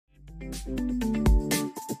Hi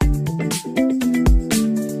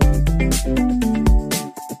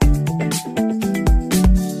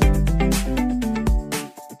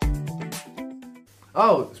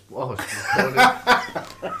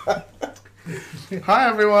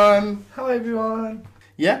everyone. Hi everyone.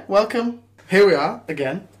 Yeah, welcome. Here we are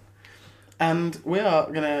again. And we are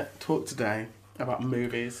going to talk today about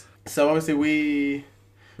movies. So obviously we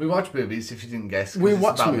watch movies, if you didn't guess. We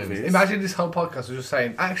watch movies. Imagine this whole podcast was just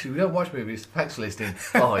saying, actually, we don't watch movies. Thanks for listening.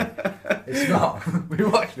 Bye. It's not. We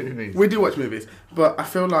watch movies. We do watch movies. But I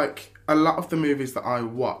feel like a lot of the movies that I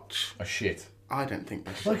watch are shit. I don't think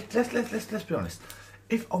they're shit. Like, let's be honest.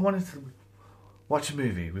 If I wanted to watch a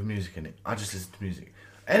movie with music in it, I just listen to music.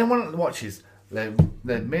 Anyone that watches the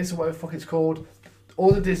Miz or whatever the fuck it's called,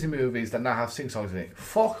 all the Disney movies that now have sing songs in it,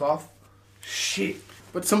 fuck off. Shit.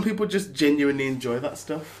 But some people just genuinely enjoy that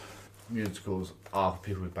stuff. Musicals are for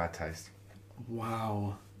people with bad taste.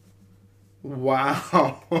 Wow.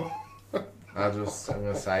 I'm going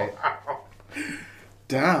to say it.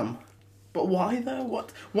 Damn. But why though?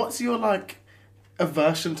 What's your like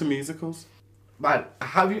aversion to musicals? Man,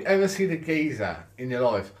 have you ever seen a geezer in your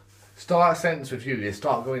life start a sentence with you, they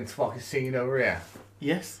start going to fucking singing over here?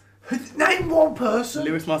 Yes. Name one person.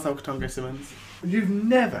 Lewis Marcel Katonga Simmons. You've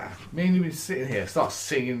never, me and you been sitting here, start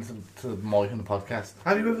singing to the mic on the podcast.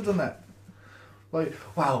 Have you ever done that? Like,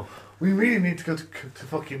 wow, we really need to go to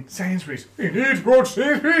fucking Sainsbury's. We need to go to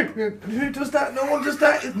Sainsbury's. Who does that? No one does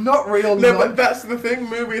that. It's not real. No, but that's the thing.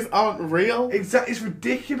 Movies aren't real. Exactly. It's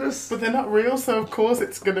ridiculous. But they're not real, so of course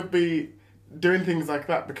it's going to be doing things like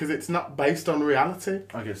that because it's not based on reality.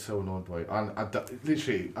 I get so annoyed by it. I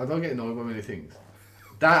don't get annoyed by many things.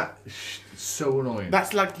 That's so annoying.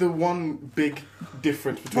 That's like the one big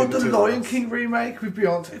difference between the Lion King remake with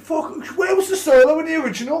Beyonce. Fuck, where was the solo in the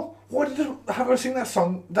original? Why did they have her sing that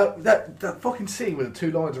song? That fucking scene with the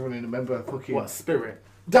two lines are running. Remember fucking what Spirit?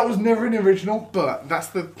 That was never in the original. But that's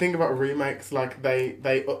the thing about remakes. Like they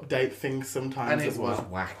update things sometimes and it as well. Was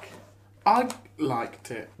whack. I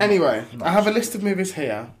liked it. Anyway, I have a list of movies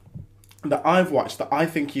here that I've watched that I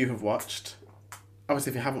think you have watched.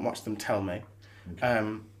 Obviously, if you haven't watched them, tell me. Okay.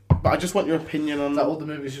 But I just want your opinion on... Is that all the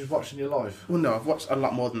movies you've watched in your life? Well, no, I've watched a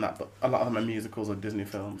lot more than that, but a lot of them are musicals or Disney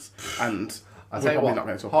films. And I'll tell you what,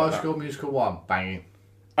 High School Musical 1, banging.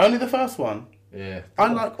 Only the first one? Yeah.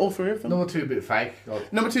 I like all three of them. Number 2 a bit fake.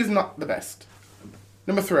 Number 2 is not the best.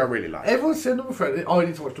 Number 3 I really like. Everyone said number 3. I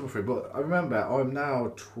need to watch number 3, but I remember I'm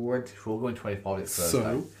now 24, going 25 this Thursday.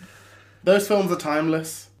 So, those films are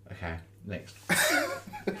timeless. Okay, next.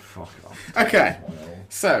 Fuck off. Okay,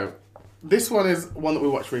 so... This one is one that we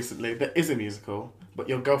watched recently that is a musical, but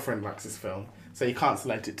your girlfriend likes this film, so you can't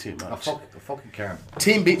select it too much. I fucking can.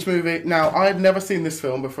 Teen Beach Movie. Now, I had never seen this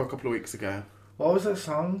film before a couple of weeks ago. What was that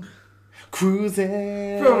song?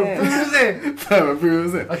 Cruising. Cruising.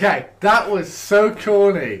 Okay, that was so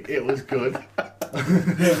corny. It was good.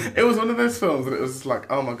 It was one of those films that it was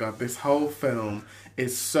like, oh my god, this whole film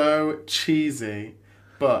is so cheesy.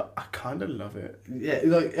 But I kind of love it. Yeah,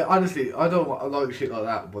 like honestly, I don't like shit like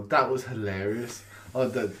that. But that was hilarious.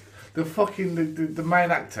 Like the fucking the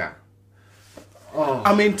main actor. Oh,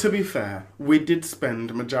 I mean, to be fair, we did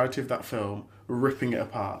spend a majority of that film ripping it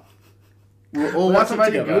apart. We were all watching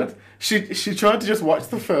it together. She tried to just watch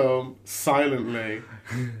the film silently,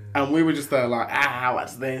 and we were just there like,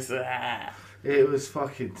 what's this? Ah. It was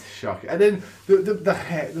fucking shocking. And then the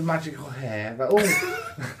hair, the magical hair. Like,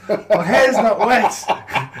 oh, my hair's not wet.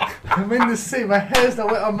 I'm in the sea. My hair's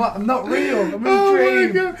not wet. I'm not real. I'm in a dream.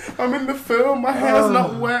 My god! I'm in the film. My hair's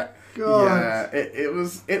not wet. God. Yeah, it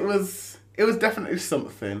was definitely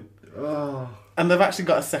something. Oh. And they've actually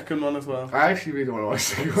got a second one as well. I actually really want to watch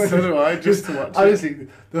the second one. So do I, just to watch it. Honestly,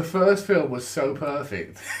 the first film was so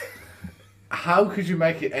perfect. How could you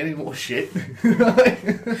make it any more shit?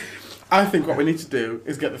 I think what we need to do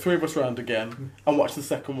is get the three of us round again and watch the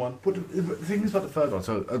second one. But the thing is about the third one,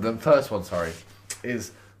 the first one,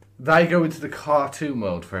 is they go into the cartoon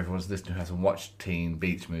world for everyone's listening who hasn't watched Teen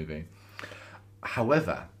Beach Movie.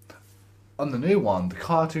 However, on the new one, the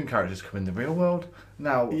cartoon characters come in the real world.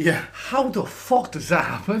 Now, yeah. How the fuck does that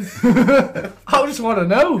happen? I just want to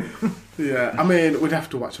know. Yeah, I mean, we'd have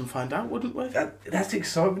to watch and find out, wouldn't we? That's the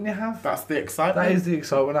excitement you have. That's the excitement. That is the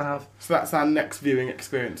excitement I have. So that's our next viewing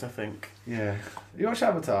experience, I think. Yeah. You watch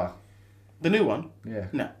Avatar? The new one? Yeah.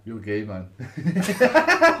 No. You're gay, man. I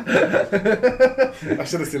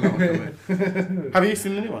should have seen that one coming. Have you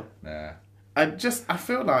seen the new one? Nah. I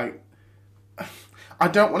feel like I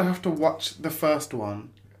don't want to have to watch the first one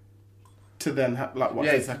to then watch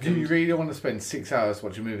the second. Do you really want to spend 6 hours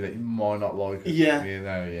watching a movie that you might not like? Yeah. You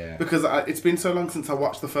know, yeah. Because it's been so long since I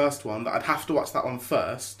watched the first one that I'd have to watch that one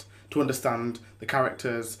first to understand the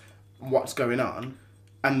characters, what's going on,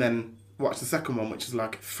 and then watch the second one, which is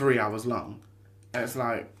like 3 hours long. And it's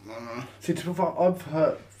like... See, I've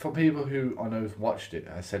heard from people who I know have watched it,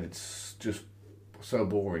 I said it's just so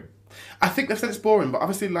boring. I think they've said it's boring, but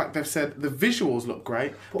obviously, like they've said, the visuals look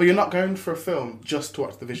great, but you're not going for a film just to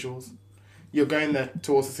watch the visuals. You're going there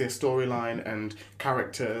to also see a storyline and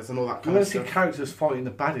characters and all that kind of stuff. You want to see characters fighting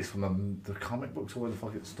the baddies from the comic books or the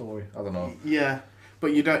fucking story. I don't know. Yeah,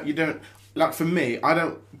 but you don't... Like, for me, I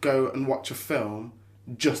don't go and watch a film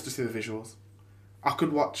just to see the visuals. I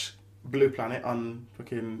could watch Blue Planet on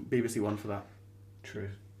fucking BBC One for that. True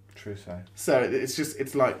say. So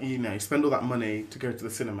it's like, you spend all that money to go to the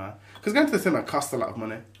cinema. Because going to the cinema costs a lot of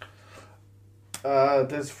money.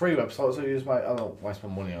 There's free websites I use, I don't waste my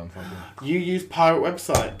money on fucking... You use pirate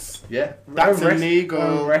websites. Yeah. That's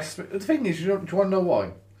illegal. The thing is, do you want to know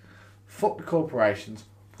why? Fuck the corporations.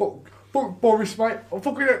 Fuck Boris, mate. I'm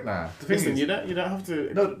fucking it now. Listen, you don't have to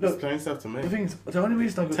explain stuff to me. The thing is, the only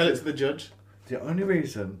reason I go Tell it to the judge. The only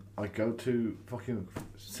reason I go to fucking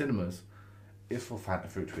cinemas is for Fanta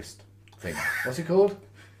Fruit Twist thing. What's it called?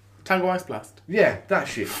 Tango Ice Blast. Yeah, that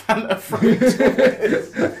shit. Fanta Fruit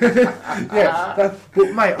Twist.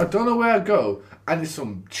 But mate, I don't know where I go, and it's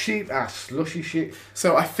some cheap ass slushy shit.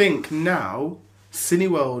 So I think now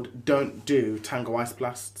Cineworld don't do Tango Ice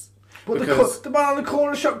Blasts. But the man on the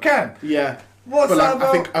corner shop can. Yeah. What's that about?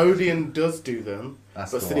 I think Odeon does do them, but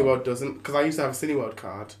Cineworld one. doesn't. Because I used to have a Cineworld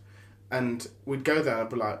card, and we'd go there and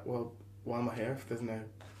be like, well, why am I here if there's no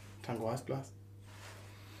Tango Ice Blast?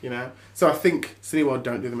 So I think Cineworld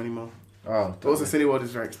don't do them anymore. Oh, also Cineworld is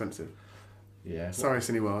very expensive. Yeah. Sorry,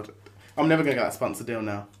 Cineworld. I'm never going to get that sponsor deal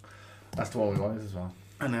now. That's the one we wanted as well.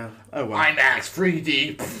 I know. Oh well. IMAX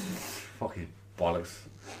 3D. Fucking bollocks.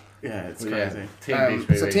 Yeah, it's crazy. Yeah. Teen Beach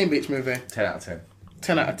movie. So Teen Beach movie. 10 out of 10.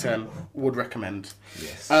 10 out of 10. Would recommend.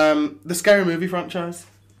 Yes. The Scary Movie franchise.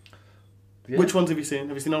 Yeah. Which ones have you seen?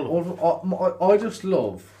 Have you seen all of them? I just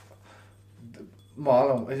love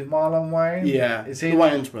Marlon. Is it Marlon Wayne? Yeah. Is the he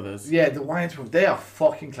Wayans brothers. Yeah, the Wayans brothers. They are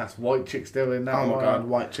fucking class. White chicks still in that Oh my one. god,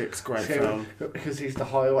 White Chicks, great film. Because he's the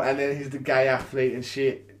high one, and then he's the gay athlete and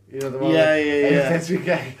shit. You know the one. Yeah. And he tends to be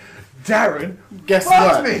gay. Darren, Guess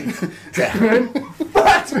fuck what? me. Darren,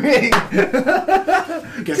 fuck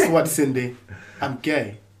me. Guess what, Cindy? I'm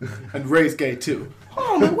gay. And Ray's gay too.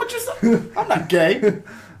 Oh man, what you say? I'm not gay.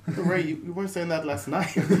 Ray, you weren't saying that last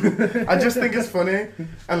night. I just think it's funny.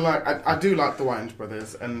 And like, I do like the Wayans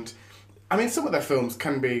brothers. And I mean, some of their films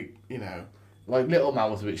can be, Like Little Man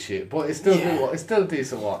was a bit shit, but it's still it's still a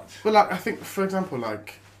decent watch. But like, I think, for example,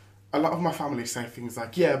 like, a lot of my family say things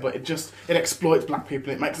like, yeah, but it exploits black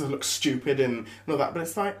people, it makes us look stupid and all that. But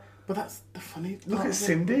it's like, but that's the funny part. Look at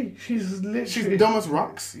Cindy. She's literally... She's dumb as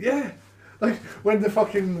rocks. Yeah. Like, when they're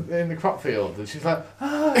fucking in the crop field, and she's like,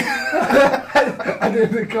 ah. And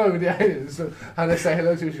then they go with the aliens, and they say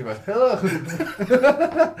hello to her, she's like, hello.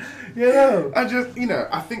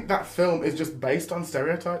 I think that film is just based on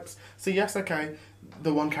stereotypes. So yes, okay,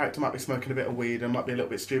 the one character might be smoking a bit of weed and might be a little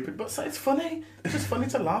bit stupid, but so it's funny. It's just funny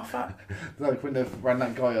to laugh at. Like when they ran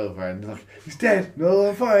that guy over and they're like, he's dead. No,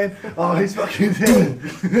 I'm fine. Oh, he's fucking dead.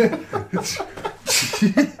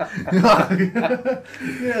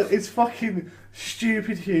 Yeah, it's fucking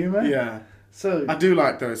stupid humour. Yeah. So I do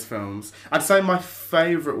like those films. I'd say my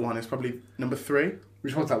favourite one is probably number 3.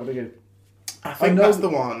 Which one's that one again? I think that's the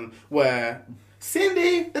one where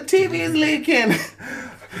Cindy, the TV is leaking.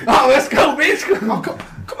 Oh, let's go, bitch! Oh,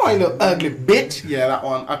 come on, you little ugly bitch. Yeah, that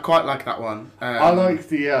one. I quite like that one. I like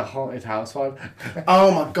the haunted house one.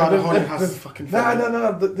 Oh my god, the haunted house is fucking funny.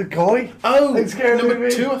 No, the guy. Oh, it's scary number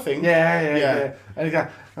movie. 2, I think. Yeah. And he goes,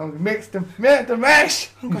 mix the mash.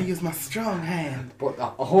 I'm gonna use my strong hand. But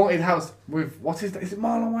a haunted house with what's his? Is it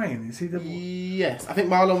Marlon Wayne? Is he the? Yes, I think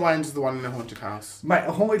Marlon Wayans is the one in the haunted house. Mate,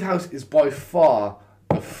 a haunted house is by far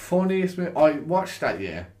the funniest movie I watched that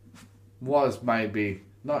year. Was maybe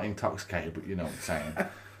not intoxicated, but you know what I'm saying.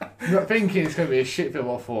 Not thinking it's going to be a shit film.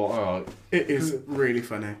 I thought, alright. It is really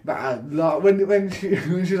funny. But when she's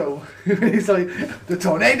like, when he's like, the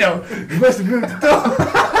tornado, you must have moved the door.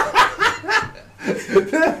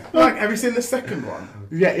 Like, have you seen the second one?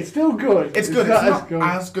 Yeah, it's still good. It's good. It's not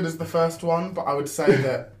as good as the first one, but I would say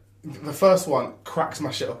that the first one cracks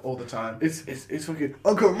my shit up all the time. It's fucking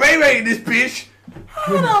Uncle Ray Ray in this bitch.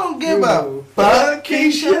 I don't give a fuck,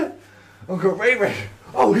 Keisha. Uncle Ray Ray.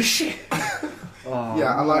 Oh shit. Oh,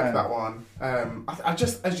 yeah, I like that one. I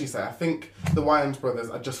just, as you say, I think the Wayans brothers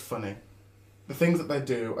are just funny. The things that they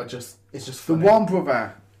do are just, it's just funny. The one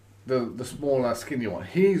brother the smaller, skinny one.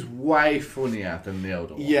 He's way funnier than the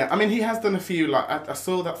older one. Yeah, I mean, he has done a few. Like I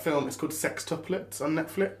saw that film. It's called Sextuplets on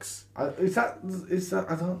Netflix. Is that?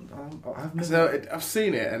 I've never. So I've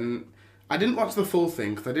seen it, and I didn't watch the full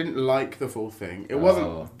thing because I didn't like the full thing. It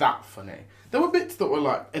wasn't that funny. There were bits that were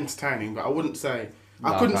like entertaining, but I wouldn't say.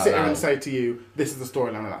 I couldn't sit here and say to you, "This is the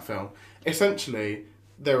storyline of that film." Essentially,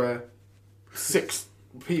 there are 6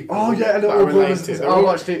 people. Oh yeah, that are related. I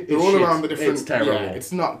watched it. They're all around the different. It's terrible. Yeah,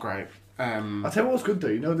 it's not great. I'll tell you what was good though.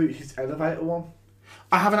 You know his elevator one.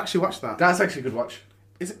 I haven't actually watched that. That's actually a good watch.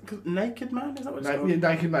 Is it Naked Man? Is that what it's called? Yeah,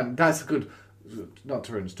 Naked Man. That's a good. Not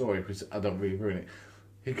to ruin the story because I don't really ruin it.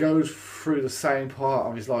 He goes through the same part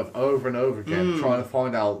of his life over and over again, trying to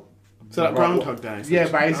find out. So like Groundhog Day. Yeah,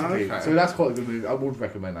 basically. Oh, okay. So that's quite a good movie. I would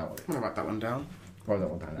recommend that one. I'm gonna write that one down. Write that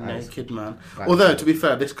one down. Naked Man. Although to be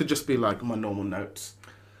fair, this could just be like my normal notes.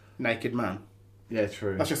 Naked Man. Yeah,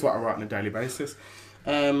 true. That's just what I write on a daily basis.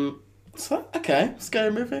 So okay,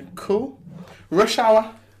 scary movie, cool. Rush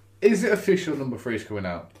Hour. Is it official number 3 is coming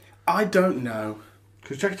out? I don't know.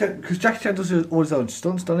 Because Jackie Chan does all his own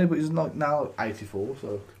stunts, doesn't he? But he's not now 84,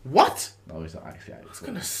 so... What? No, he's not actually 84. I was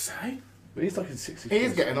gonna say. But he's like in 60s. He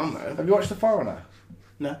is getting on though. Have you watched The Foreigner?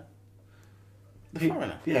 No. The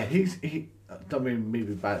Foreigner? Yeah, he don't mean me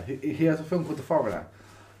be bad. He has a film called The Foreigner.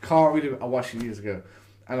 Can't read it, I watched it years ago.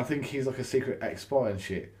 And I think he's like a secret ex-spy and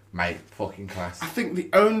shit. Mate, fucking class. I think the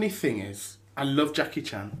only thing is, I love Jackie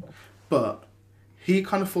Chan, but he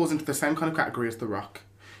kind of falls into the same kind of category as The Rock.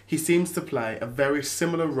 He seems to play a very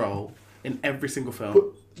similar role in every single film. But,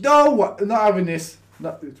 no, I'm not having this.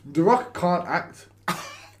 No, The Rock can't act.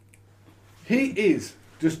 He is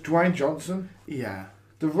just Dwayne Johnson. Yeah.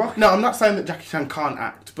 The Rock... No, I'm not saying that Jackie Chan can't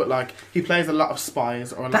act, but like, he plays a lot of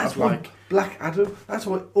spies or a lot of like... Black Adam, that's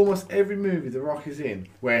what almost every movie The Rock is in,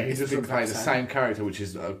 where he doesn't play the same character, which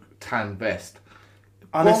is a tan vest.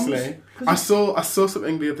 Honestly, I saw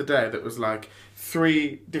something the other day that was like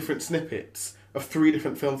 3 different snippets of 3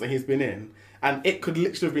 different films that he's been in, and it could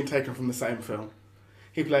literally have been taken from the same film.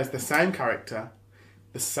 He plays the same character,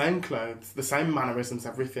 the same clothes, the same mannerisms,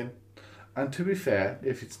 everything. And to be fair,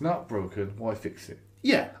 if it's not broken, why fix it?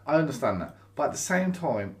 Yeah. I understand that. But at the same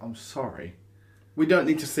time, I'm sorry. We don't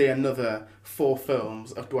need to see another 4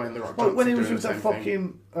 films of Dwayne The Rock Johnson when he was doing with the that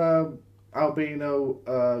same fucking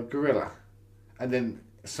albino gorilla, and then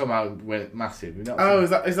somehow went massive. You know is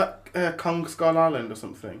that Kong Skull Island or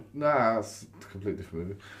something? Nah, that's a completely different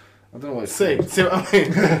movie. I don't know what it's See what I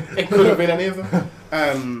mean? It could have been any of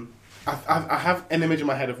them. I have an image in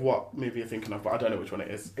my head of what movie you're thinking of, but I don't know which one it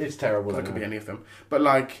is. It's terrible. It could be any of them. But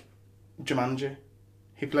like Jumanji,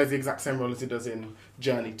 he plays the exact same role as he does in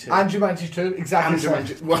Journey 2. And Jumanji 2, exactly the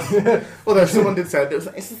same. Well, although someone did say it's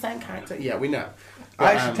the same character. Yeah, we know.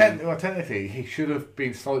 But, actually, technically, he should have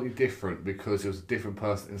been slightly different because it was a different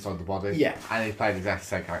person inside the body. Yeah. And he played exactly the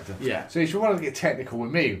same character. Yeah. So if you want to get technical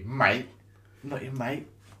with me, mate, not your mate.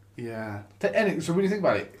 Yeah. So when you think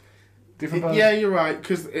about it, different person. Yeah, you're right.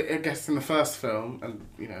 Because I guess in the first film, and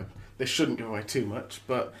you know, they shouldn't give away too much,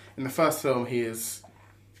 but in the first film, he's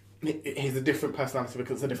a different personality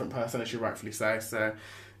because it's a different person, as you rightfully say. So,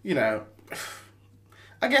 you know,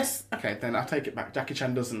 I guess, okay, then I'll take it back. Jackie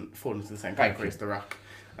Chan doesn't fall into the same category as The Rock.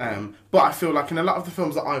 But I feel like in a lot of the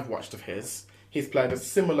films that I've watched of his, he's played a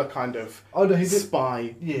similar kind of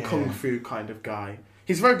spy, kung fu kind of guy.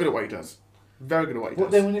 He's very good at what he does. Very good at what he does.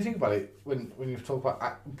 But then when you think about it, when you talk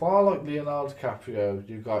about... Bar like Leonardo DiCaprio,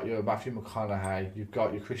 you've got your Matthew McConaughey, you've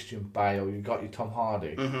got your Christian Bale, you've got your Tom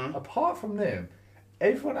Hardy. Mm-hmm. Apart from them,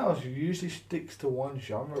 everyone else usually sticks to one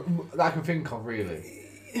genre that I can think of, really.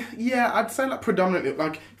 Yeah, I'd say like predominantly,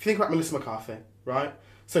 like if you think about Melissa McCarthy, right?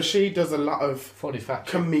 So she does a lot of funny fact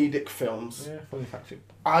comedic films. Yeah, funny fact.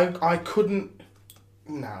 I couldn't.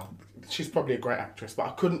 No, she's probably a great actress, but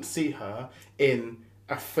I couldn't see her in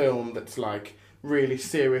a film that's like really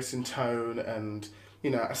serious in tone and you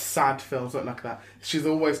know a sad film, something like that. She's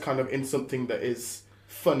always kind of in something that is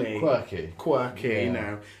funny, quirky, yeah. You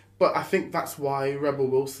know. But I think that's why Rebel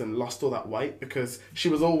Wilson lost all that weight because she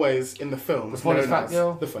was always in the film the funny fat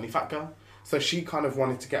girl. The funny fat girl. So she kind of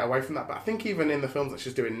wanted to get away from that. But I think even in the films that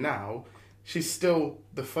she's doing now, she's still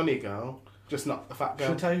the funny girl, just not the fat girl.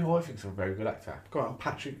 Should I tell you who I think is a very good actor? Go on.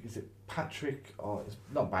 Patrick? Oh, it's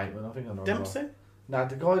not Bateman. I think I know. Dempsey? No,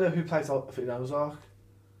 the guy who plays in Ozark.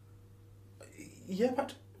 Yeah,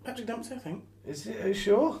 Patrick Dempsey, I think. Is it? Are you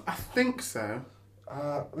sure? I think so.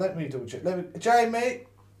 Let me double check. Jamie!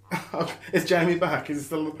 Is Jamie back? Is he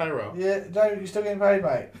still on the payroll? Yeah, Jamie, you're still getting paid,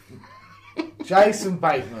 mate. Jason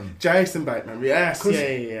Bateman. Jason Bateman, yes.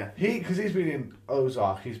 Yeah. Because he's been in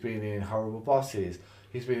Ozark, he's been in Horrible Bosses,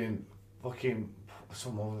 he's been in fucking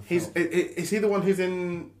some other film. Is he the one who's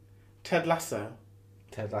in Ted Lasso?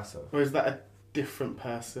 Ted Lasso. Or is that a different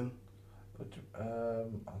person?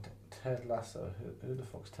 Ted Lasso. Who the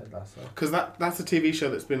fuck's Ted Lasso? Because that's a TV show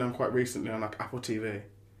that's been on quite recently on like Apple TV.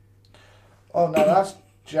 Oh no, that's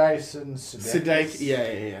Jason Sudeikis.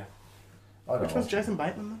 Yeah. Which one's Jason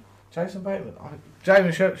Bateman then? Jason Bateman.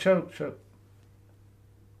 Jamie, show.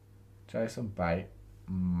 Jason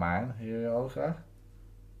Bateman. Here we are, okay.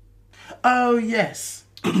 Oh, yes.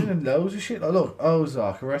 He's in loads of shit. Like, look,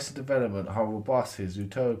 Ozark, Arrested Development, Horrible Bosses,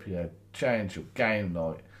 Utopia, Change Up, Game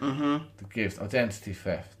Night, The Gift, Identity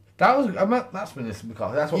Theft. That's Melissa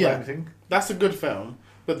McCarthy. That's what made me think. That's a good film.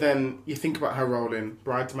 But then you think about her role in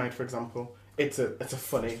Bridesmaid, for example. It's a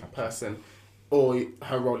funny person. Or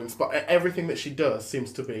her role in everything that she does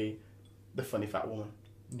seems to be the funny fat woman.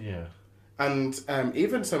 Yeah. And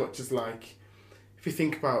even so much as like, if you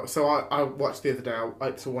think about, so I watched the other day.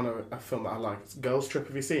 It's a film that I like. It's Girls Trip.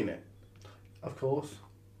 Have you seen it? Of course.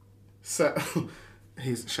 So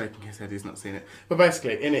he's shaking his head. He's not seen it. But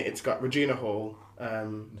basically, in it, it's got Regina Hall.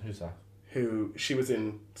 Who's that? Who she was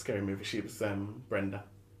in Scary Movie. She was Brenda.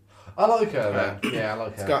 I like her. Yeah, I like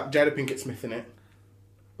her. It's got Jada Pinkett Smith in it.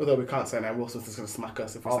 Although we can't say her name, Will Smith is going to smack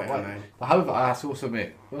us if we say her name. However, I have to also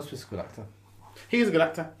admit, Will Smith's a good actor. He's a good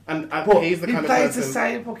actor, and he's the kind of person. He plays the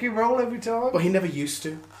same fucking role every time. But he never used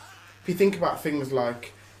to. If you think about things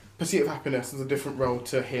like Pursuit of Happiness was a different role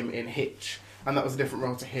to him in Hitch, and that was a different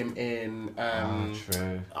role to him in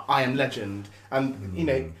True. I Am Legend, and you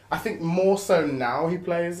know, I think more so now he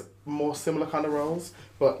plays more similar kind of roles.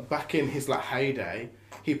 But back in his like heyday,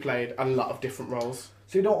 he played a lot of different roles.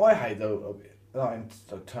 So you know what I hate though, not in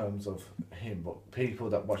terms of him, but people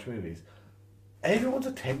that watch movies. Everyone's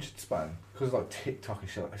attention span, because like TikTok and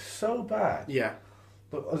shit, is so bad. Yeah.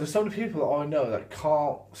 But there's so many people that I know that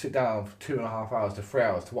can't sit down for 2.5 hours to 3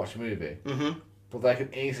 hours to watch a movie. But they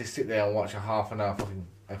can easily sit there and watch a half an hour fucking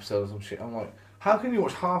episode or some shit. I'm like, how can you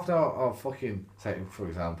watch half an hour of fucking, say for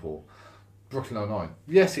example, Brooklyn Nine-Nine?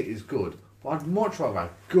 Yes, it is good, but I'd much rather a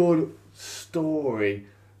good story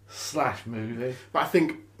 / movie. But I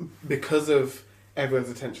think because of everyone's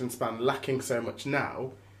attention span lacking so much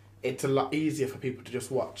now, it's a lot easier for people to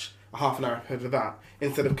just watch a half an hour episode of that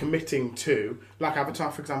instead of committing to, like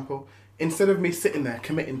Avatar for example, instead of me sitting there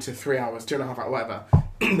committing to 3 hours, 2.5 hours, whatever,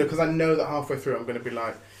 because I know that halfway through I'm going to be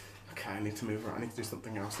like, okay, I need to move around, I need to do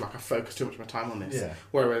something else, like I focus too much of my time on this. Yeah.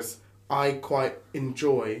 Whereas I quite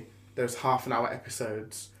enjoy those half an hour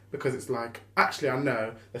episodes because it's like, actually I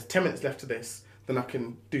know there's 10 minutes left to this, then I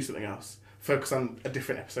can do something else, focus on a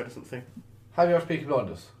different episode or something. Have you watched Peaky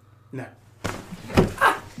Blinders? No.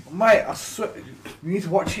 Mate, I swear, you need to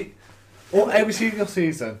watch it every single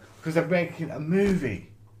season because they're making a movie.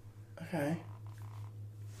 Okay.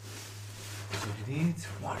 So you need to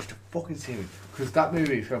watch the fucking series because that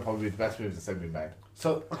movie is going to probably be the best movie that's ever been made.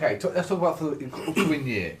 So, okay, let's talk about the upcoming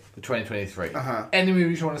year, the 2023. Any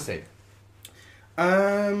movies you want to see?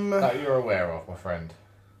 That you're aware of, my friend.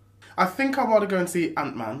 I think I want to go and see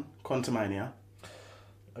Ant-Man, Quantumania.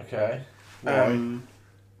 Okay. Why?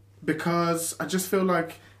 Because I just feel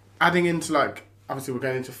like adding into like, obviously we're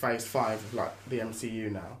going into phase 5 of like the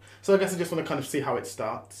MCU now. So I guess I just want to kind of see how it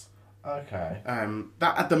starts. Okay.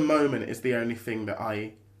 That at the moment is the only thing that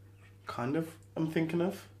I kind of am thinking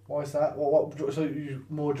of. Why is that? What so you're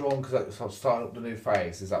more drawn because that's starting up the new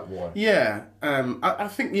phase, is that why? Yeah. I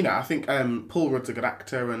think, Paul Rudd's a good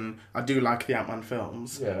actor and I do like the Ant-Man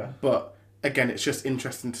films. Yeah. But again, it's just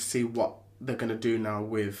interesting to see what they're going to do now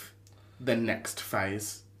with the next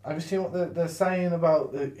phase. Have you seen what they're saying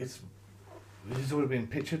about this has already been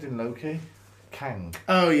pictured in Loki? Kang.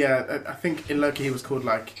 Oh yeah, I think in Loki he was called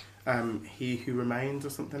like He Who Remains or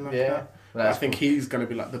something like that. I think he's going to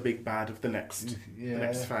be like the big bad of the next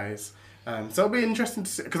phase. So it'll be interesting to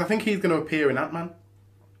see because I think he's going to appear in Ant-Man.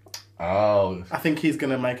 Oh. I think he's going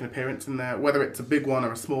to make an appearance in there, whether it's a big one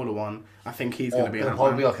or a smaller one. I think he's going to be in Ant-Man.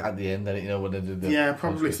 Probably like at the end, then when they do the. Yeah,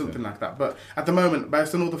 probably something like that. But at the moment,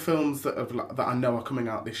 based on all the films that I know are coming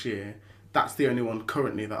out this year, that's the only one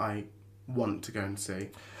currently that I want to go and see.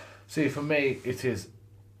 See, for me, it is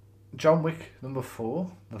John Wick number 4.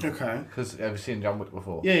 Okay. Because have you seen John Wick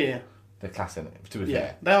before? Yeah. They're classing it, to be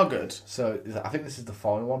fair. They are good. So I think this is the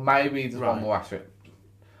final one. Maybe there's one more after it.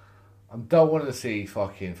 I don't want to see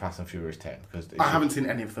fucking Fast and Furious 10 because I haven't seen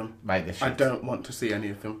any of them. Mate, I don't want to see any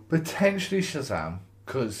of them. Potentially Shazam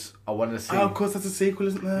because I want to see. Oh, of course, that's a sequel,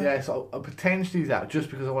 isn't there? Yeah, so potentially that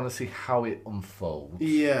just because I want to see how it unfolds.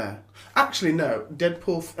 Yeah, actually, no.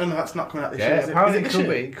 Deadpool. Oh no, that's not coming out this year. Yeah,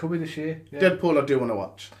 apparently it could be this year. Yeah. Deadpool, I do want to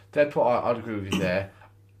watch. Deadpool, I'd agree with you there.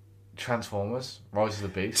 Transformers, Rise of the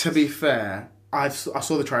Beast. To be fair, I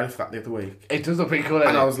saw the trailer for that the other week. It does look pretty cool,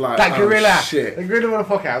 and I was like, that gorilla, shit. the gorilla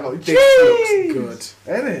motherfucker. I'm like, This looks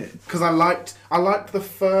good, isn't it? Because I liked the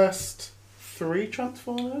first 3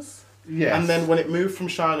 Transformers. Yes. And then when it moved from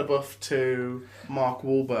Shia LaBeouf to Mark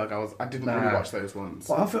Wahlberg, I didn't really watch those ones.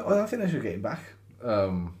 Well, I think they should get him back.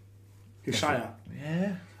 Who's Shia?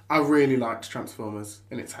 Yeah. I really liked Transformers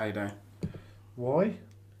in its heyday. Why?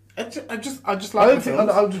 I just I like don't think.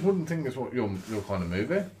 I just wouldn't think it's what your kind of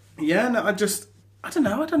movie. Yeah, no, I don't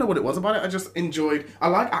know what it was about it. I just enjoyed. I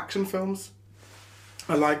like action films.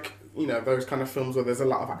 I like those kind of films where there's a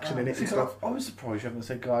lot of action in it and stuff. I was surprised you haven't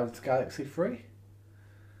said Guardians of the Galaxy 3.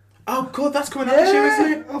 Oh god, that's coming out this year,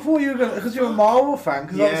 isn't it? I thought you were gonna, because you're a Marvel fan.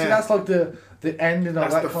 Because obviously that's like the ending of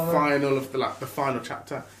that. That's the final of the final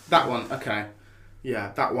chapter. That one, okay.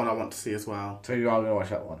 Yeah, that one I want to see as well. So you are gonna watch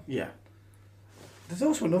that one? Yeah. There's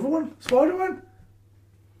also another one, Spider-Man.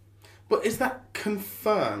 But is that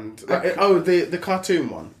confirmed? The cartoon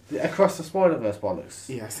one. Across the Spider-Verse bollocks.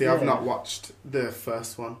 Yeah. See, I've not watched the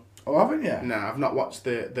first one. Oh, haven't you? No, I've not watched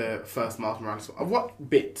the first Miles Morales one. I've watched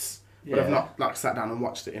bits. But I've not sat down and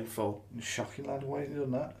watched it in full. Shocking, lad. Why have you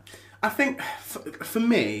done that? I think for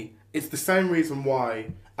me, it's the same reason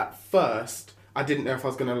why at first I didn't know if I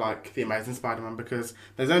was going to like The Amazing Spider-Man, because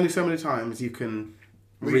there's only so many times you can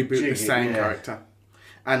reboot the same character.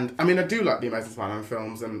 And I mean, I do like the Amazing Spider-Man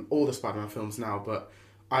films and all the Spider-Man films now, but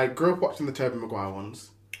I grew up watching the Tobey Maguire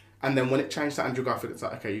ones. And then when it changed to Andrew Garfield, it's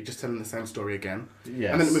like, okay, you're just telling the same story again.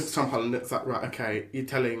 Yes. And then it moved to Tom Holland, it's like, right, okay, you're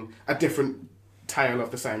telling a different tale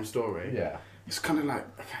of the same story. Yeah. It's kind of like,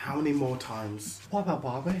 okay, how many more times? What about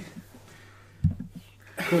Barbie?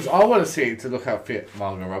 Because I want to see to look how fit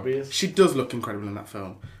Margot Robbie is. She does look incredible in that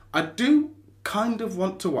film. I do kind of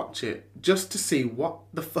want to watch it just to see what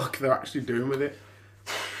the fuck they're actually doing with it.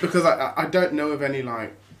 Because I don't know of any,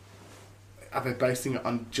 like, are they basing it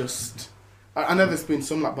on just... I know there's been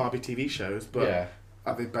some, like, Barbie TV shows, but... Yeah.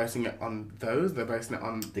 Are they basing it on those? They're basing it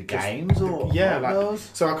on... The games or... Yeah, like... Those?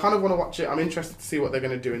 So I kind of want to watch it. I'm interested to see what they're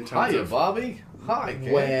going to do in terms of... Barbie. Hi,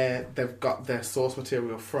 where they've got their source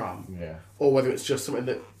material from. Yeah. Or whether it's just something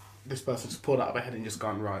that this person just pulled out of their head and just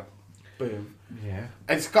gone, right, boom. Yeah.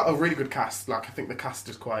 And it's got a really good cast. Like, I think the cast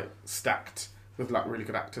is quite stacked with, like, really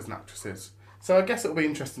good actors and actresses. So I guess it'll be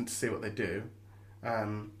interesting to see what they do.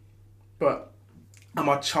 But am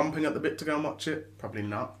I chomping at the bit to go and watch it? Probably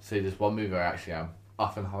not. See, there's one movie I actually am.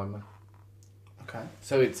 Oppenheimer. Okay.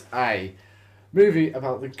 So it's a movie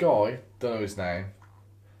about the guy, don't know his name.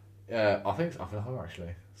 I think it's Oppenheimer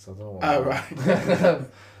actually. So I don't know what. Oh, right.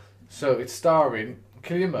 So it's starring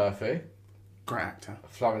Cillian Murphy. Great actor.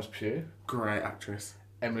 Florence Pugh. Great actress.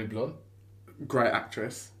 Emily Blunt. Great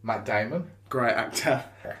actress. Matt Damon. Great actor.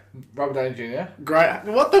 Robert Downey Jr. Great.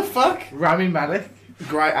 What the fuck? Rami Malek.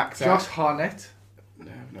 Great actor. Josh Hartnett.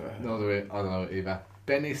 No, I've never heard. No, I don't know either.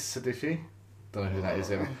 Benny Sadiqi. Don't know who that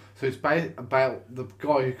is either. So it's about the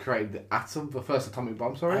guy who created the atom, the first atomic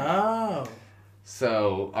bomb. Sorry. Oh.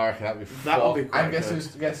 So I reckon that'd be fun. That'll be quite And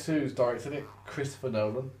good. guess who's directed it? Christopher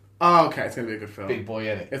Nolan. Oh, okay. It's gonna be a good film. Big boy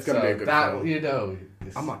in it. It's gonna be a good film. You know.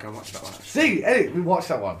 I might go and watch that one. See, anyway, we watch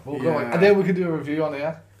that one. We'll go on, Yeah. and then we can do a review on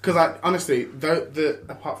it. Because I honestly,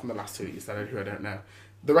 apart from the last two you said, who I don't know,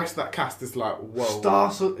 the rest of that cast is like, whoa.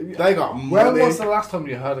 They got money. When was the last time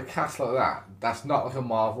you heard a cast like that? That's not like a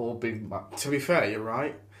Marvel big. To be fair, you're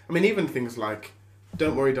right. I mean, even things like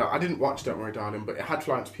Don't Worry, Darling. I didn't watch Don't Worry, Darling, but it had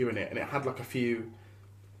Florence Pugh in it, and it had like a few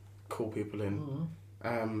cool people in.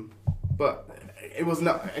 Mm-hmm. But it was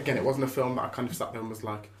not. Again, it wasn't a film that I kind of sat there and was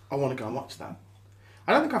like, I want to go and watch that.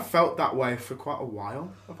 I don't think I felt that way for quite a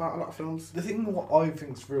while about a lot of films. The thing what I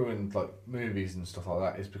think's ruined like movies and stuff like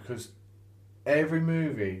that is because every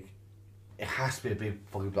movie it has to be a big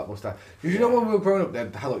fucking blockbuster. You know when we were growing up, they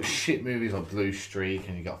had like shit movies like Blue Streak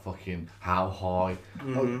and you got fucking How High.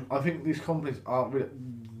 Mm-hmm. Like, I think these companies aren't really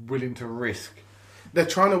willing to risk. They're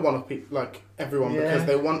trying to one-up like everyone Yeah. because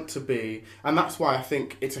they want to be, and that's why I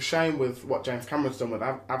think it's a shame with what James Cameron's done with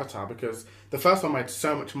Avatar, because the first one made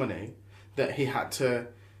so much money that he had to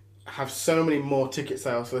have so many more ticket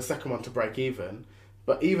sales for the second one to break even.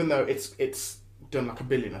 But even though it's done like $1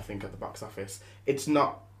 billion, I think, at the box office, it's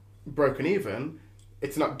not broken even.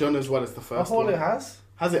 It's not done as well as the first one. I thought it has.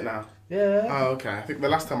 Has it now? Yeah. Oh, okay. I think the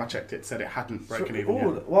last time I checked it said it hadn't broken even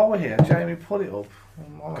yet. While we're here, Jamie, pull it up.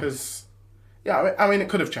 Because, yeah, I mean, it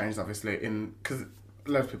could have changed, obviously, because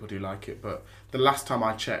loads of people do like it, but the last time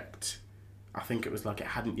I checked, I think it was like it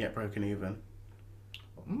hadn't yet broken even.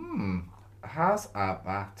 Has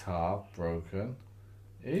Avatar broken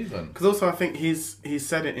even? Because also I think he's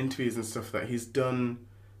said in interviews and stuff that he's done,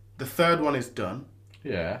 the third one is done,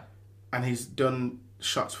 Yeah. and he's done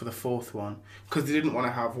shots for the fourth one because they didn't want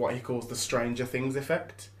to have what he calls the Stranger Things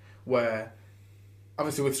effect, where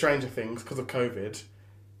obviously with Stranger Things, because of COVID,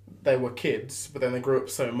 they were kids, but then they grew up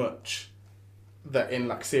so much that in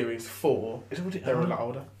like series 4, they were a lot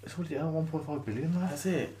older. It's already earned 1.5 billion now. That's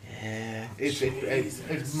it. Yeah.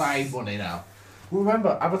 It's made money now. Well,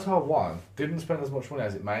 remember, Avatar 1 didn't spend as much money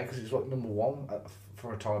as it made because it's like number 1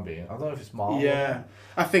 for a time being. I don't know if it's Marvel. Yeah,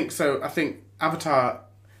 I think so. I think Avatar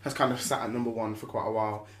has kind of sat at number 1 for quite a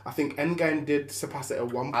while. I think Endgame did surpass it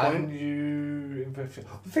at one point.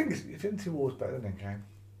 The thing is, Infinity War is better than Endgame.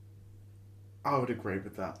 I would agree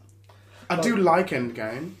with that. I do like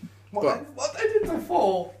Endgame. What they did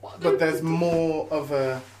before? But there's more of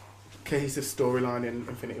a cohesive storyline in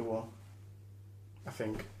Infinity War, I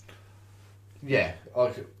think. Yeah,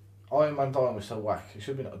 like Iron Man dying was so whack. It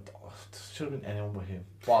should have been anyone but him.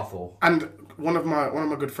 What I thought. And one of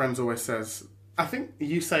my good friends always says, I think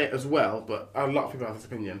you say it as well, but a lot of people have this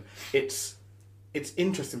opinion. It's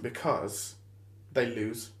interesting because they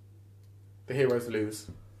lose. The heroes lose.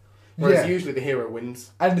 Whereas usually the hero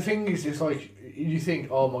wins. And the thing is, it's like, you think,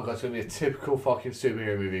 oh my god, it's going to be a typical fucking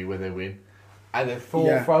superhero movie where they win. And then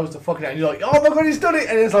Thor throws the fucking out and you're like, oh my god, he's done it!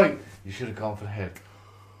 And it's like, you should have gone for the head.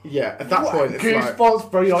 Yeah, at that point it's Goosebumps,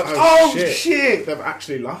 like... bro, you're like, oh shit! They've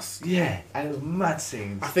actually lost. Yeah, and it was mad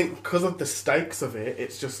scenes. I think because of the stakes of it,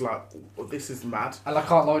 it's just like, well, this is mad. And I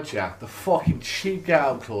can't lie to you, the fucking cheap get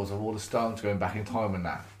out clause of all the stones going back in time and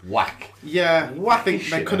that, whack. Yeah, I think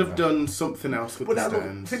they could have done something else with the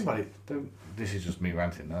stones. Think about it, this is just me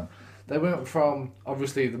ranting now. They went from,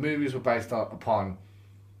 obviously the movies were based upon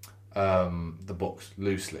the books,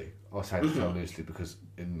 loosely. I say it so loosely because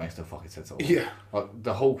it makes no fucking sense at all. Yeah. Like,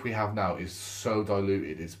 the Hulk we have now is so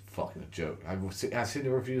diluted, it's fucking a joke. Have you seen the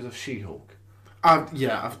reviews of She-Hulk?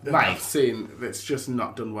 I've seen it's just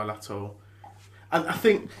not done well at all. And I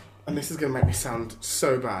think, and this is going to make me sound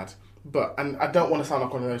so bad, and I don't want to sound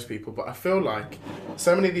like one of those people, but I feel like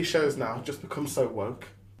so many of these shows now have just become so woke.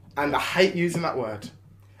 And I hate using that word.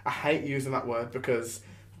 Because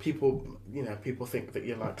people think that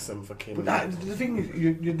you're like some fucking... But the thing is,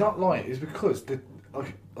 you're not lying. It's because,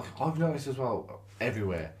 I've noticed as well,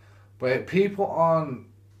 everywhere, where people aren't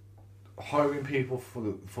hiring people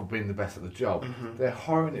for being the best at the job. Mm-hmm. They're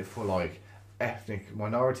hiring it for, like, ethnic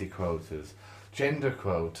minority quotas, gender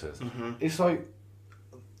quotas. Mm-hmm. It's like,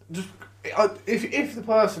 just... If the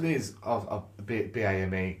person is of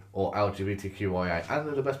BAME or LGBTQIA and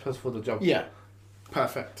they're the best person for the job... Yeah,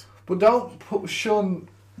 perfect. But don't shun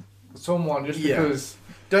someone just because...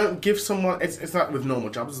 Don't give someone... It's like with normal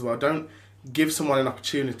jobs as well. Don't give someone an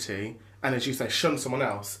opportunity and, as you say, shun someone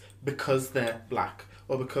else because they're black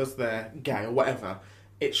or because they're gay or whatever.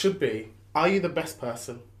 It should be, are you the best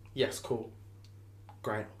person? Yes, cool.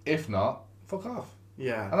 Great. If not, fuck off.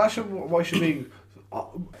 Yeah. And that's what it should be...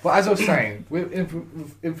 But as I was saying, with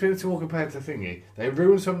Infinity War compared to Thingy, they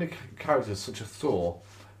ruined so many characters such as Thor,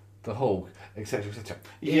 the Hulk, etc., etc.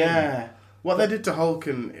 Yeah. What they did to Hulk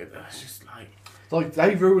and it's just like... Like,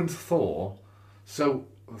 they ruined Thor, so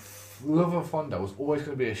Love and Thunder was always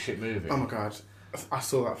going to be a shit movie. Oh my god. I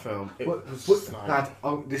saw that film.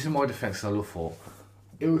 This is my defence, I love Thor.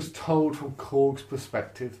 It was told from Korg's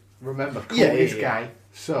perspective. Remember, Korg is gay,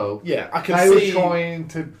 so I can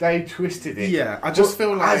see... They twisted it. Yeah, I just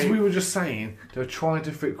feel like... As we were just saying, they were trying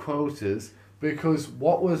to fit quotas, because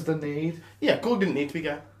what was the need? Yeah, Korg didn't need to be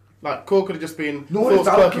gay. Like, Korg could have just been Thor's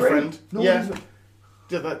quirky friend.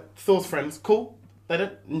 Thor's friends, cool. They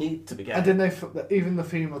don't need to be gay. And then even the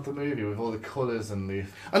theme of the movie with all the colours and the...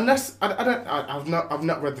 Unless, I've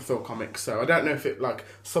not read the Thor comics, so I don't know if it, like,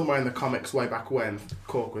 somewhere in the comics way back when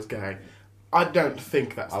Korg was gay. I don't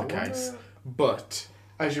think that's the case. But,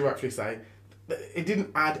 as you rightfully say, it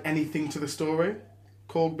didn't add anything to the story,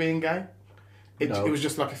 Korg being gay. It was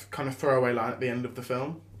just like a kind of throwaway line at the end of the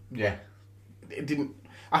film. Yeah. It didn't...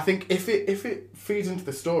 I think if it feeds into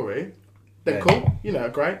the story, then cool,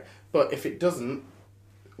 great. But if it doesn't,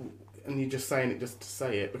 and you're just saying it just to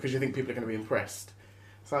say it because you think people are going to be impressed,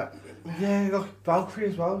 it's like... Yeah, like Valkyrie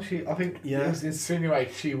as well. I think it was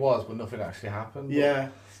insinuated she was, but nothing actually happened. Yeah.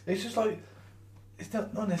 It's just like... It's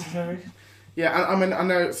not necessary. Yeah, I mean, I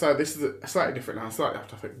know, so this is a slightly different now, slightly off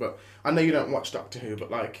topic, but I know you don't watch Doctor Who,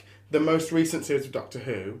 but like, the most recent series of Doctor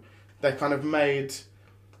Who, they kind of made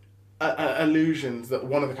allusions that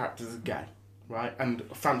one of the characters is gay, right? And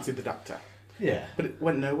fancied the Doctor. Yeah. But it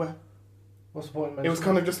went nowhere. What's the point? It was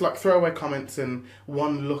kind of just like throwaway comments and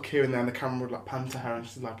one look here and there, and the camera would like pan to her and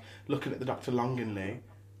she's like looking at the Doctor longingly.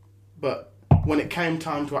 But when it came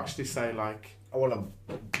time to actually say like, I want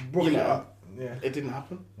to... Yeah. It didn't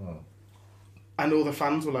happen. Oh. And all the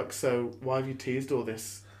fans were like, so why have you teased all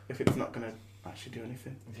this if it's not going to actually do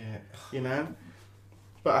anything. Yeah. You know?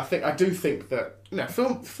 But I do think that, you know,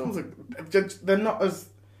 films are, they're not as,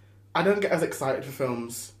 I don't get as excited for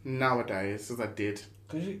films nowadays as I did.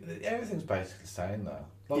 Because everything's basically the same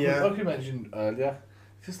though. Yeah. Like you mentioned earlier,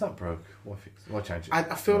 if it's not broke, why change it? I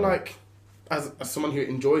feel like, as someone who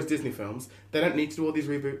enjoys Disney films, they don't need to do all these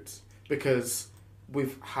reboots because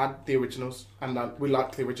we've had the originals and we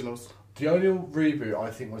liked the originals. The only reboot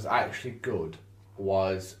I think was actually good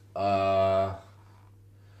was, oh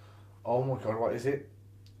my god, what is it?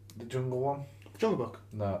 The Jungle one? Jungle Book.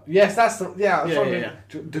 No. Yes, that's the... Yeah. Yeah.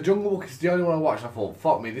 The Jungle Book is the only one I watched. I thought,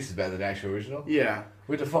 fuck me, this is better than the actual original. Yeah.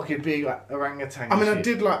 With the fucking big like, orangutan. I mean, shit. I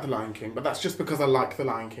did like The Lion King, but that's just because I like The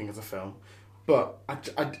Lion King as a film. But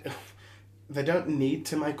they don't need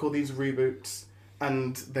to make all these reboots,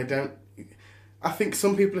 and they don't... I think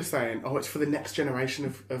some people are saying, oh, it's for the next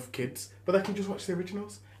generation of kids, but they can just watch the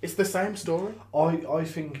originals. It's the same story. I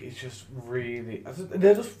think it's just really...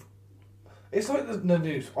 They're just... It's like the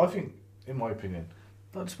news. I think, in my opinion,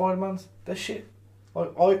 like Spider-Man's, they're shit.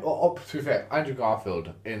 Like, to be fair, Andrew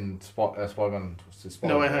Garfield in Spider-Man...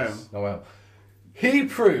 No Way Home. No Way Home. He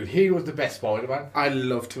proved he was the best Spider-Man. I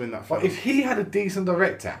loved him in that film. Like, if he had a decent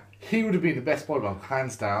director, he would have been the best Spider-Man,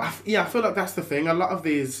 hands down. I feel like that's the thing. A lot of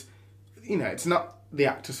these, you know, it's not the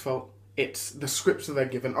actor's fault. It's the scripts that they're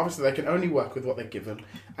given. Obviously, they can only work with what they're given,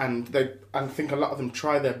 and I think a lot of them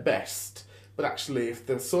try their best. But actually, if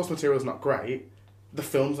the source material is not great, the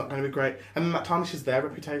film's not going to be great, and then that tarnishes their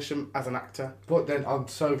reputation as an actor. But then I'm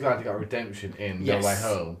so glad he got redemption in Yes, No Way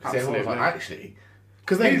Home. Because everyone was like, actually...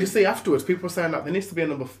 Because then you see afterwards, people were saying like there needs to be a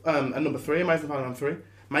number 3, Amazing Spider-Man 3.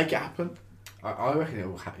 Make it happen. I reckon it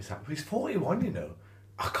will happen. He's 41, you know.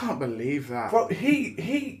 I can't believe that. Bro,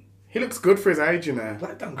 he looks good for his age, you know.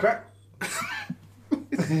 like don't crack.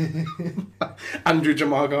 Andrew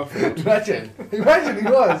Jamal Garfield. Imagine he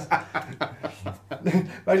was.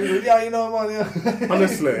 Imagine, yeah, you know, man. Yeah.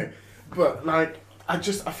 Honestly, but like, I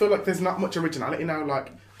feel like there's not much originality now.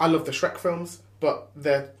 Like, I love the Shrek films, but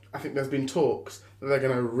I think there's been talks that they're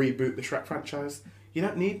going to reboot the Shrek franchise. You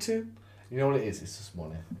don't need to. You know what it is? It's just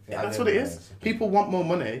money. Yeah, that's what it is. People want more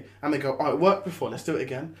money, and they go, "Oh, it worked before. Let's do it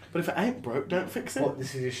again." But if it ain't broke, don't fix it. What,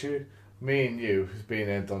 this is the issue? Me and you, who's been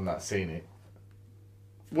there, done that, seen it.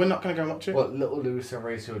 We're not going to go and watch it. What, little Lewis and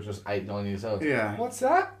Rachel are just 8, 9 years old. Yeah. What's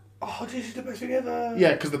that? Oh, this is the best thing ever.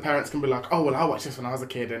 Yeah, because the parents can be like, "Oh, well, I watched this when I was a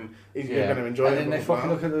kid, and you're going to enjoy it." And then they fucking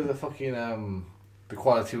look at the fucking the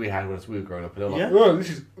quality we had when we were growing up, and they're like, Yeah. "Oh, this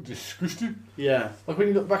is disgusting." Yeah. Like when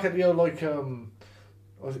you look back at the old what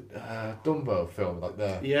was it Dumbo film, like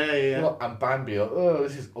the Yeah. and Bambi, like, oh,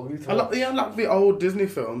 this is ugly. Like the old Disney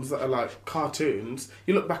films that are like cartoons.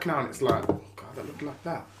 You look back now and it's like, oh, God, that looked like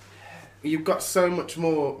that. You've got so much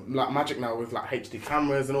more like magic now with like HD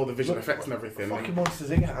cameras and all the visual effects and everything. Fucking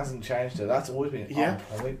Monsters Inc. hasn't changed it. That's always been on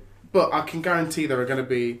point. But I can guarantee there are going to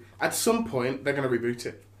be at some point they're going to reboot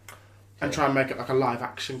it and try and make it like a live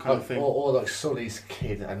action kind of thing. Or like Sully's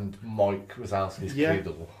kid and Mike Wazowski's kid.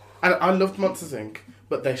 And I loved Monsters Inc.,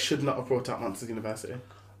 but they should not have brought out Monsters University.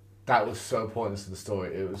 That was so pointless to the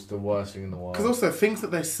story. It was the worst thing in the world. Because also things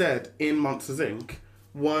that they said in Monsters Inc.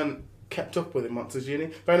 weren't kept up with in Monsters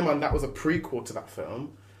Uni. Bear in mind that was a prequel to that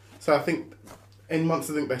film. So I think in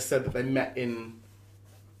Monsters Inc. they said that they met in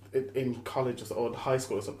college or high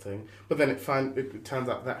school or something, but then it turns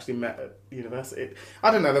out they actually met at university.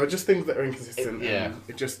 I don't know. There were just things that are inconsistent. And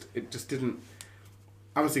it just didn't.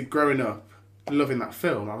 Obviously, growing up, loving that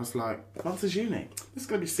film, I was like, Monsters Uni, this is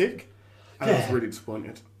gonna be sick, and I was really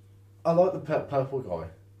disappointed. I like the purple guy.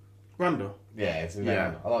 Randall. Yeah, it's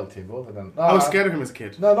I liked him more than. I was scared of him as a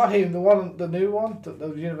kid. No, not him. The new one,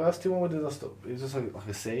 the university one. With the stuff. He was just like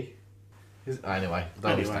a C. Anyway.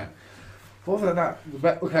 But other than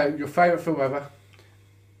that, okay, your favourite film ever?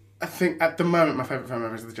 I think at the moment my favourite film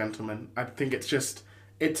ever is The Gentleman. I think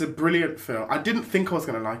it's a brilliant film. I didn't think I was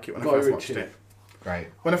going to like it when I first watched it. Great.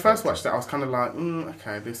 When I first watched it, I was kind of like,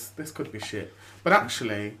 okay, this could be shit. But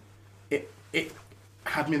actually, it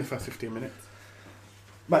had me in the first 15 minutes.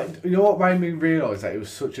 Mate, you know what made me realise that it was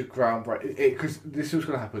such a groundbreaking... Because this was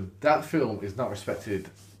going to happen. That film is not respected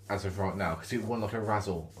as of right now, because it won like a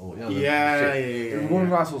Razzle. Or, you know, it won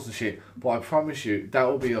Razzles and shit. But I promise you, that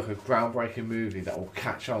will be like a groundbreaking movie that will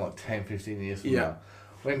catch on like 10, 15 years from now.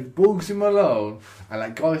 When Bugsy Malone and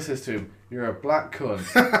that guy says to him, "You're a black cunt."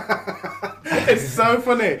 It's so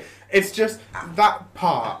funny. It's just that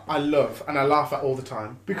part I love and I laugh at all the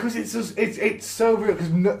time because it's just it's so real.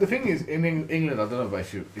 Because the thing is, in England, I don't know about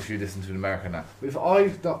if you listen to an American now, but if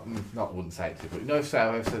I not wouldn't say it to you, but you know, if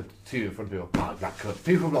I said to you in front of people, "Oh, black cunt,"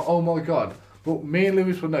 people would be like, "Oh my god." But me and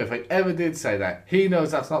Lewis would know if I ever did say that, he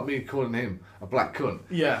knows that's not me calling him a black cunt.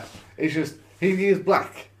 Yeah, it's just He is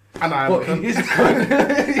black. And I am But a cunt. he is a cunt.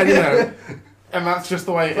 And, you know, and that's just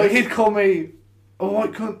the way it Like, is. he'd call me a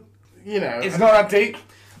white cunt. You know, It's not that deep.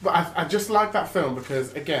 but I just like that film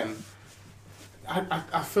because again,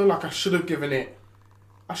 I feel like I should have given it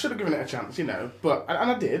a chance, you know. But and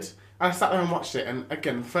I did. And I sat there and watched it, and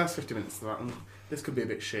again, the first 50 minutes, I was like, this could be a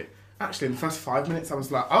bit shit. Actually, in the first 5 minutes, I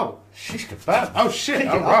was like, oh, Shish kebab. oh shit,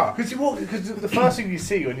 oh right. Because the first thing you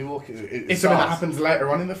see when you walk in, It's something that happens later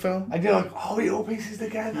on in the film. and you're like, oh, it all pieces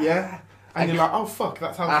together. Yeah. And you're like, oh fuck,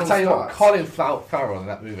 that's how the I'll film tell you what, starts. Colin Farrell in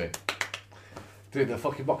that movie, doing the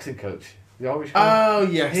fucking boxing coach, the Irish guy. Oh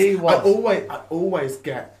yes, He was. I always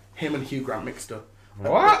get him and Hugh Grant mixed up.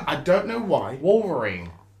 What? I don't know why. Wolverine.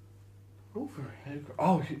 Wolverine.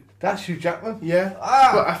 Oh, that's Hugh Jackman. Yeah.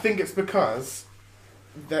 Ah. But I think it's because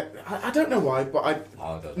that I don't know why, but I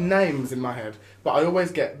don't know. names in my head. But I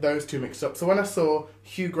always get those two mixed up. So when I saw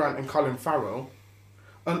Hugh Grant and Colin Farrell,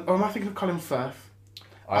 or am I thinking of Colin Firth?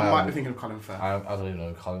 I might be thinking of Colin Firth. I don't even know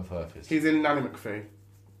who Colin Firth is. He's in Nanny McPhee.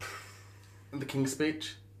 The King's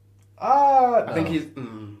Speech. Ah, I think he's.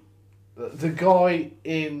 the guy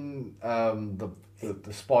in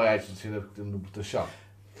the spy agency in the shop.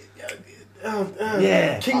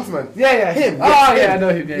 Yeah. Kingsman. Yeah. Him. Oh, yes, yeah, him. I know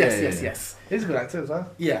him. Yeah, Yes. yeah. He's a good actor as well.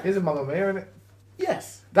 Yeah. He's a Mamma Mia, isn't it?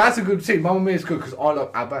 Yes. That's a good scene. Mamma Mia is good because I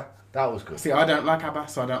like ABBA. That was good. See, I don't like ABBA,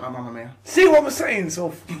 so I don't like Mamma Mia. See what I'm saying?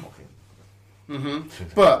 So.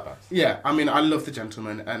 But yeah, I mean, I love The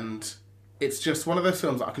Gentleman, and it's just one of those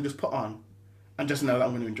films that I can just put on and just know that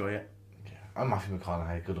I'm going to enjoy it. Yeah. And Matthew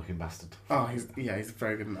McConaughey, good-looking bastard. Oh, he's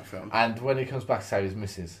very good in that film. And when he comes back to save his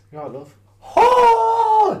missus, you know what I love?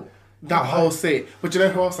 Oh! That whole scene. But you know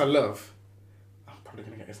who else I love? I'm probably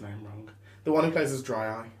going to get his name wrong. The one who plays as Dry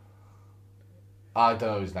Eye. I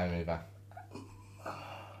don't know his name either.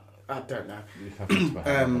 I don't know. You can fix my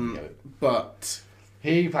head, I don't get it. But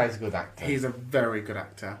He plays a good actor. he's a very good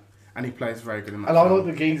actor, and he plays very good in that And I film. like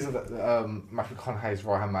the geezer that Matthew McConaughey's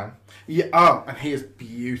right-hand man. Yeah, oh, and he is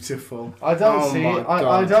beautiful. I don't Oh see my it. I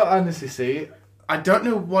God. don't honestly see it. I don't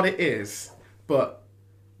know what it is, but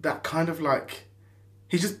that kind of like...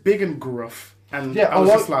 He's just big and gruff, and Yeah, I was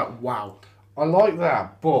I just like, wow. I like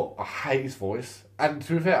that, but I hate his voice. And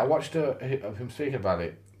to be fair, I watched of him speaking about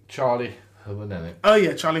it. Charlie Hunnam in it. Oh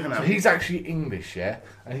yeah, Charlie So Hunnam. he's actually English, yeah?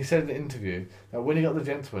 And he said in an interview that when he got The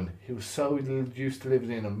Gentleman, he was so used to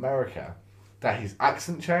living in America that his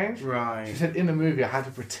accent changed. Right. She said in the movie I had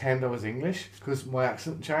to pretend I was English because my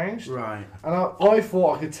accent changed. Right. And I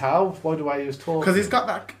thought I could tell by the way he was talking. Because he's got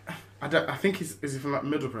that... I think is he from like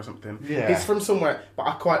Middlesbrough or something? Yeah. He's from somewhere, but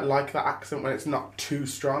I quite like that accent when it's not too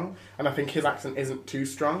strong, and I think his accent isn't too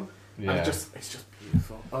strong. Yeah. And it's just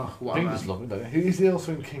beautiful. Oh, what I a think man. he's lovely, though. He's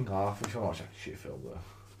also in King Arthur, if you want to watch that shit film, though.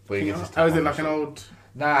 But he King gets his Arthur? Oh, is it tip like on an and old... shit.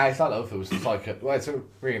 Nah, it's not over. It's like it's a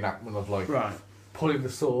reenactment of like Right. pulling the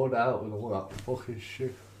sword out and all that fucking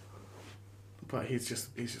shit. But he's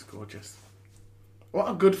just gorgeous. What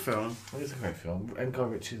a good film. It's a great film. And Guy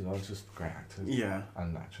Ritchie as well, just great actors. Yeah.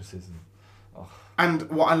 And actresses. And, And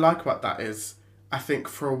what I like about that is, I think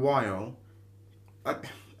for a while, I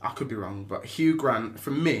could be wrong, but Hugh Grant,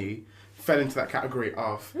 for me, fell into that category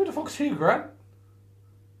of... who the fuck's Hugh Grant?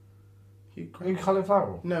 Hugh Are you Grant? Colin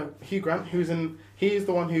Farrell? No, Hugh Grant, who's in... He's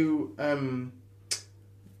the one who...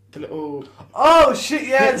 the little... Oh shit!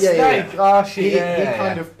 Yeah, Yeah, yeah, Snake. Oh shit! He Yeah,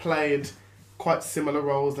 kind of played quite similar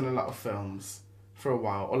roles in a lot of films for a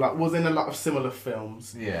while, or like was in a lot of similar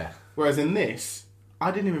films. Yeah. Whereas in this,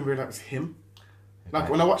 I didn't even realise it was him. Like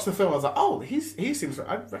when I watched the film, I was like, "Oh, he seems.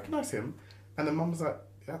 I recognise him." And then Mum was like,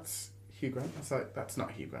 "That's Hugh Grant." I was like, "That's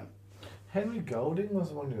not Hugh Grant." Henry Golding was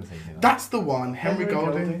the one you were thinking of. That's the one, Henry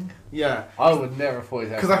Golding. Yeah, I would never have thought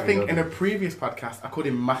because I think in a previous podcast I called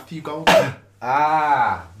him Matthew Golding,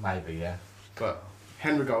 maybe yeah. but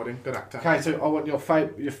Henry Golding, good actor. Okay, so I want your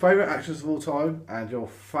favourite actress of all time and your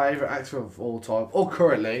favourite actor of all time, or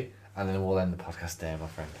currently, and then we'll end the podcast there, my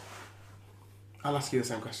friend. I'll ask you the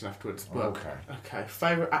same question afterwards. But okay,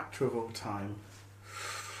 favourite actor of all time.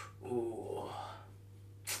 Ooh,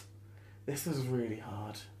 this is really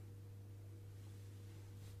hard.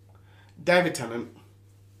 David Tennant.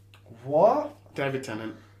 What? David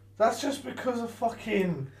Tennant. That's just because of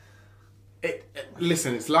fucking...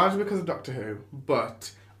 Listen, it's largely because of Doctor Who,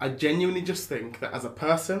 but I genuinely just think that as a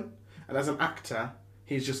person and as an actor,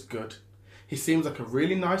 he's just good. He seems like a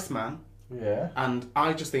really nice man, Yeah. and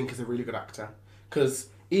I just think he's a really good actor. Because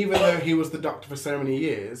even though he was the Doctor for so many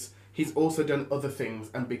years, he's also done other things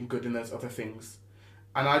and been good in those other things.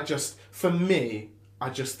 And for me, I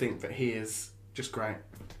just think that he is just great.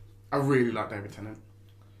 I really like David Tennant.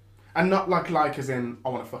 And not like as in, I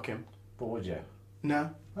want to fuck him. But would you?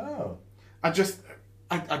 No. Oh. I just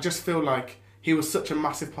feel like he was such a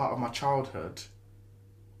massive part of my childhood.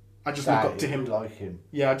 I just look up to him. Like him.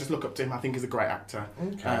 Yeah, I just look up to him. I think he's a great actor.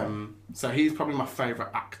 Okay. So he's probably my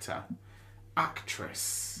favourite actor.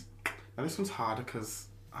 Actress. Now this one's harder because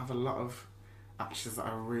I have a lot of actresses that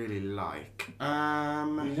I really like.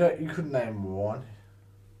 You couldn't name one.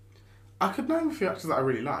 I could name a few actors that I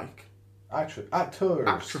really like. Actors.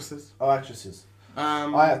 Actresses. Oh, actresses.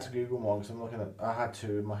 I had to Google one because I'm looking at. I had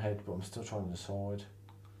two in my head, but I'm still trying to decide.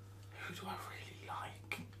 Who do I really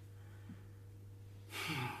like?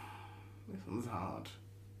 This one's hard.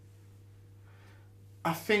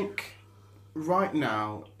 I think right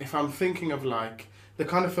now, if I'm thinking of like the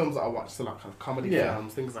kind of films that I watch, so like kind of comedy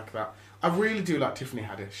films, things like that, I really do like Tiffany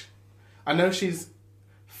Haddish. I know she's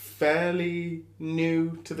fairly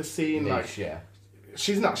new to the scene. Niche,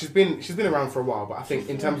 she's not. She's been around for a while, but I think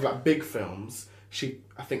in terms of like big films,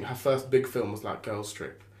 I think her first big film was like Girls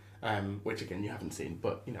Trip, which again you haven't seen,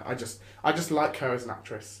 but you know I just like her as an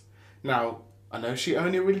actress. Now I know she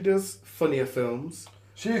only really does funnier films.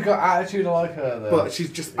 She's got attitude. I like her though. But I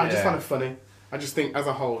just find her funny. I just think as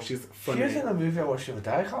a whole she's funny. She was in a movie I watched the other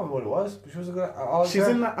day. I can't remember what it was, but she was a good. She's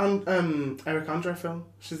in that Eric Andre film.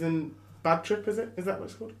 She's in Bad Trip. Is it? Is that what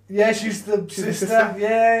it's called? Yeah, she's the sister.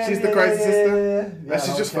 She's the crazy sister. Yeah,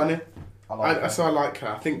 she's just funny. I like her. So I like her.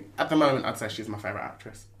 I think at the moment I'd say she's my favourite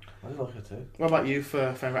actress. I like her too. What about you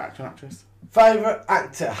for favourite actor and actress? Favourite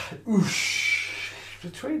actor? Oosh.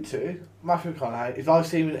 Between two, Matthew McConaughey. If I've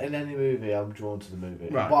seen him in any movie, I'm drawn to the movie.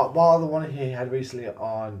 Right. While the one he had recently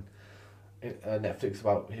on Netflix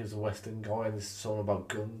about he was a Western guy and this song about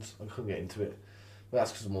guns, I couldn't get into it. But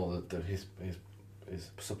that's because more that his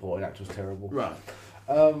supporting actor was terrible. Right.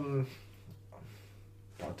 I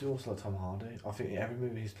do also like Tom Hardy. I think every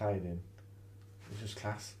movie he's played in is just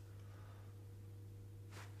class.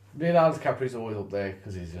 Leonardo DiCaprio's always up there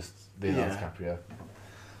because he's just Leonardo DiCaprio.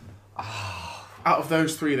 Out of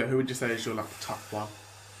those three, though, who would you say is your like top one?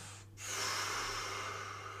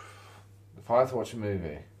 If I had to watch a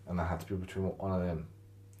movie and I had to be between one of them,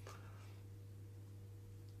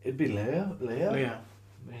 it'd be Leo.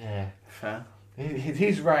 Yeah. Fair.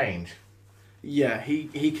 His range. Yeah,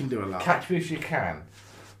 he can do a lot. Catch Me If You Can.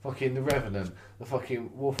 Fucking The Revenant. The fucking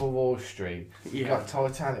Wolf of Wall Street. You got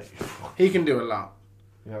Titanic. He can do a lot.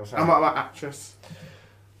 You know what I'm saying? And what about actress?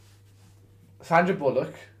 Sandra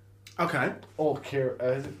Bullock. Okay. Or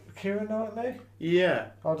Keira Knightley? Yeah.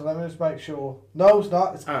 Hold on, let me just make sure. No, it's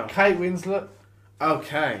not. It's Kate Winslet.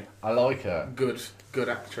 Okay. I like her. Good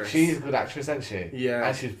actress. She's a good actress, isn't she? Yeah.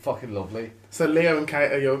 And she's fucking lovely. So Leo and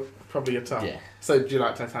Kate are probably your top? Yeah. So do you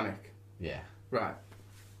like Titanic? Yeah. Right.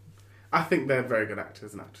 I think they're very good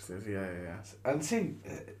actors and actresses. Yeah. And see,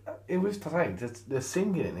 it was Titanic. There's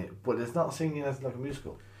singing in it, but there's not singing as like a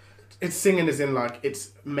musical. It's singing as in like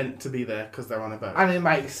it's meant to be there because they're on a boat. And it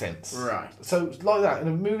makes sense. Right. So like that, and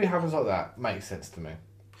a movie happens like that, makes sense to me.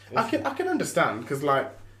 I can understand because like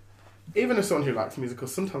even as someone who likes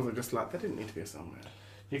musicals, sometimes I'm just like there didn't need to be a song there.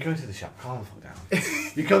 You're going to the shop, calm the fuck down.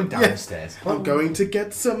 You're going downstairs. I'm going to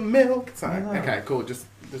get some milk. It's like, okay, cool. Just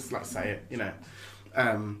like say it, you know.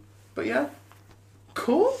 But yeah,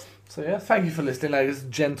 cool. So yeah, thank you for listening, ladies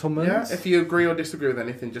and gentlemen. Yeah, if you agree or disagree with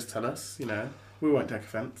anything, just tell us. You know, we won't take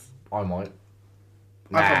offence. I might.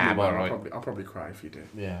 I'll probably cry if you do.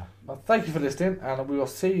 Yeah. Well, thank you for listening, and we will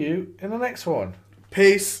see you in the next one.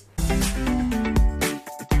 Peace.